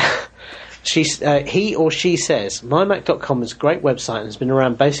 He or she says, mymac.com is a great website and has been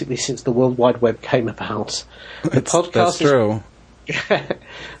around basically since the World Wide Web came about. That's true.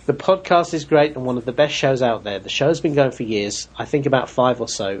 The podcast is great and one of the best shows out there. The show's been going for years, I think about 5 or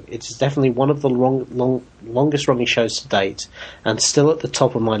so. It's definitely one of the longest running shows to date, and still at the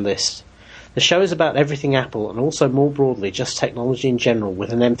top of my list. The show is about everything Apple, and also more broadly, just technology in general,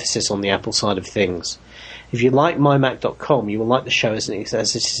 with an emphasis on the Apple side of things. If you like mymac.com, you will like the show as it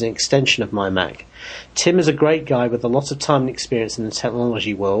is an extension of mymac. Tim is a great guy with a lot of time and experience in the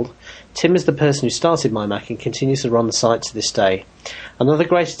technology world. Tim is the person who started mymac and continues to run the site to this day. Another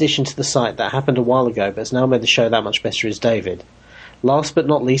great addition to the site that happened a while ago but has now made the show that much better is David. Last but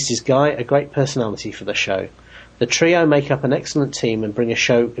not least is Guy, a great personality for the show. The trio make up an excellent team and bring a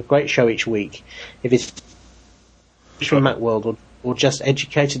great show each week. If it's from Macworld or just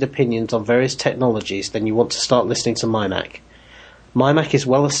educated opinions on various technologies, then you want to start listening to mymac. mymac is a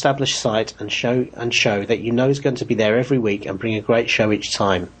well-established site and show that you know is going to be there every week and bring a great show each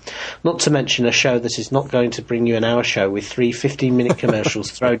time. Not to mention a show that is not going to bring you an hour show with 3 15-minute commercials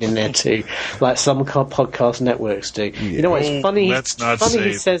thrown in there too, like some podcast networks do. Yeah. You know what? It's funny. Let's not funny say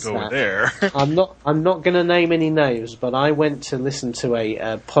he says go that. There. I'm not going to name any names, but I went to listen to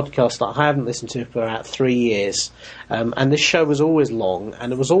a podcast that I haven't listened to for about 3 years, and this show was always long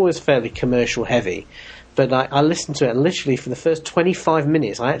and it was always fairly commercial heavy. But I listened to it, and literally for the first 25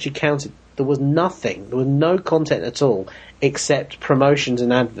 minutes, I actually counted, there was nothing. There was no content at all, except promotions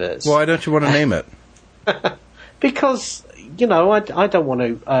and adverts. Why don't you want to name it? Because, I don't want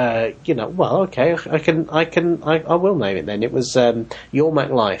to, well, okay, I will name it then. It was Your Mac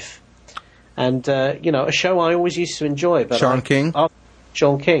Life. And, a show I always used to enjoy. But Sean King?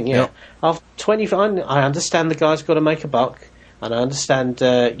 Sean King, yeah. Yep. After 25, I understand the guy's got to make a buck, and I understand,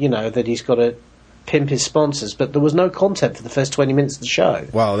 that he's got to pimp his sponsors, but there was no content for the first 20 minutes of the show.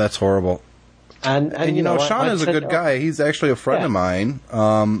 Wow, that's horrible. And Sean is a good guy. He's actually a friend of mine.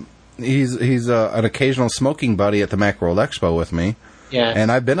 He's an occasional smoking buddy at the Macworld Expo with me. Yeah.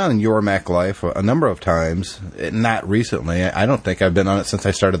 And I've been on Your Mac Life a number of times. Not recently. I don't think I've been on it since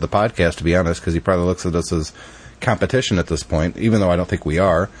I started the podcast, to be honest, because he probably looks at us as competition at this point, even though I don't think we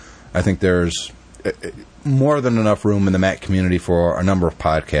are. I think there's more than enough room in the Mac community for a number of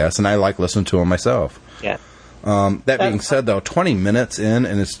podcasts, and I like listening to them myself. Yeah. That being said, though, 20 minutes in,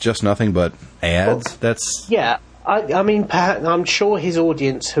 and it's just nothing but ads. That's yeah. I mean, I'm sure his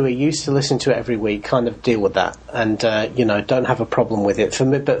audience, who are used to listening to it every week, kind of deal with that, and don't have a problem with it.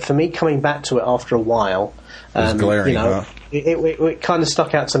 But for me, coming back to it after a while, it was glaring, it kind of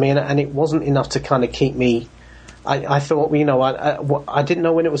stuck out to me, and it wasn't enough to kind of keep me. I thought, I didn't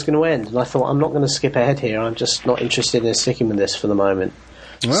know when it was going to end, and I thought, I'm not going to skip ahead here. I'm just not interested in sticking with this for the moment.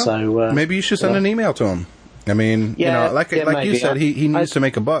 Well, so maybe you should send an email to him. I mean, like you said, he needs to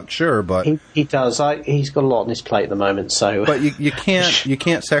make a buck, sure, but he does. He's got a lot on his plate at the moment. So, but you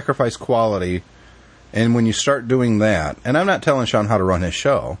can't sacrifice quality. And when you start doing that, and I'm not telling Sean how to run his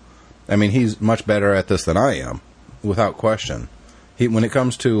show. I mean, he's much better at this than I am, without question. When it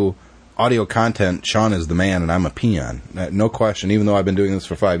comes to audio content, Sean is the man, and I'm a peon. No question. Even though I've been doing this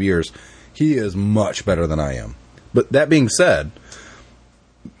for 5 years, he is much better than I am. But that being said,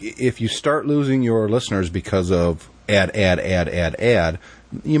 if you start losing your listeners because of ad,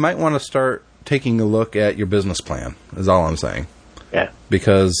 you might want to start taking a look at your business plan, is all I'm saying. Yeah.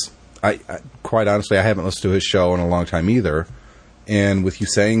 Because I quite honestly, I haven't listened to his show in a long time either. And with you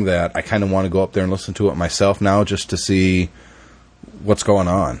saying that, I kind of want to go up there and listen to it myself now just to see what's going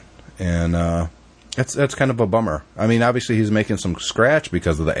on. And that's kind of a bummer. I mean, obviously he's making some scratch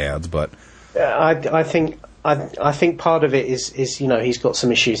because of the ads, but I think part of it is he's got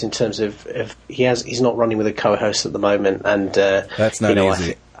some issues in terms of he's not running with a co-host at the moment, and that's not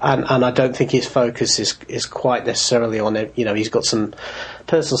easy. And I don't think his focus is quite necessarily on it. He's got some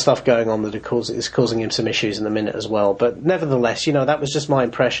personal stuff going on that is causing him some issues in the minute as well. But nevertheless, that was just my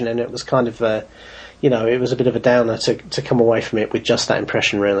impression, and it was kind of, it was a bit of a downer to come away from it with just that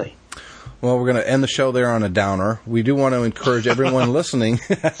impression, really. Well, we're going to end the show there on a downer. We do want to encourage everyone listening.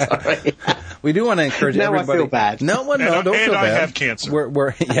 Sorry. We do want to encourage everybody. Now I feel bad. No, don't feel bad. And I have cancer.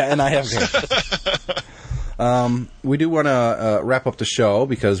 And I have cancer. We do want to wrap up the show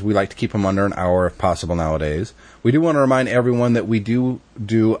because we like to keep them under an hour if possible nowadays. We do want to remind everyone that we do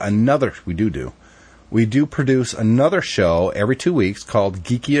produce another show every 2 weeks called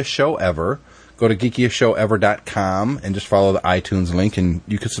Geekiest Show Ever. Go to geekiestshowever.com and just follow the iTunes link, and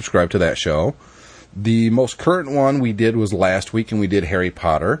you can subscribe to that show. The most current one we did was last week, and we did Harry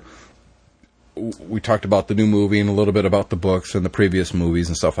Potter. We talked about the new movie and a little bit about the books and the previous movies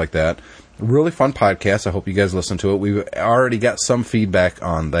and stuff like that. Really fun podcast. I hope you guys listen to it. We've already got some feedback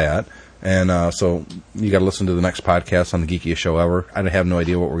on that, and so you got to listen to the next podcast on the Geekiest Show Ever. I have no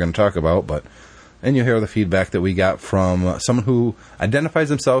idea what we're going to talk about, and you'll hear the feedback that we got from someone who identifies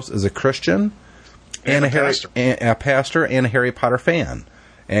themselves as a Christian and a pastor and a Harry Potter fan.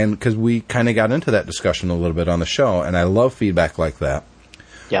 And because we kind of got into that discussion a little bit on the show, and I love feedback like that.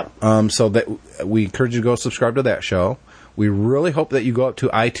 Yeah. So that we encourage you to go subscribe to that show. We really hope that you go up to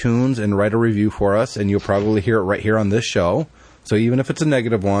iTunes and write a review for us, and you'll probably hear it right here on this show. So even if it's a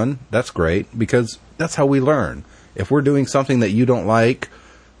negative one, that's great, because that's how we learn. If we're doing something that you don't like,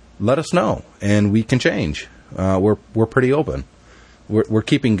 let us know, and we can change. We're pretty open. We're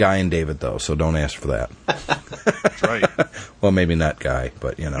keeping Guy and David, though, so don't ask for that. That's right. Well, maybe not Guy,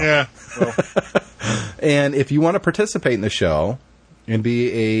 but, Yeah. Well. And if you want to participate in the show and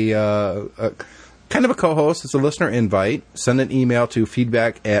be a kind of a co-host, it's a listener invite, send an email to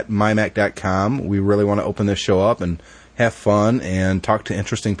feedback@mymac.com. We really want to open this show up and have fun and talk to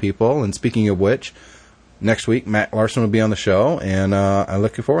interesting people. And speaking of which, next week, Matt Larson will be on the show, and I'm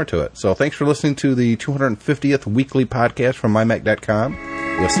looking forward to it. So thanks for listening to the 250th weekly podcast from mymac.com.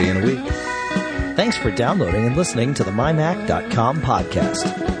 We'll see you in a week. Thanks for downloading and listening to the mymac.com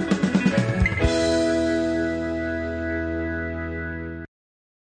podcast.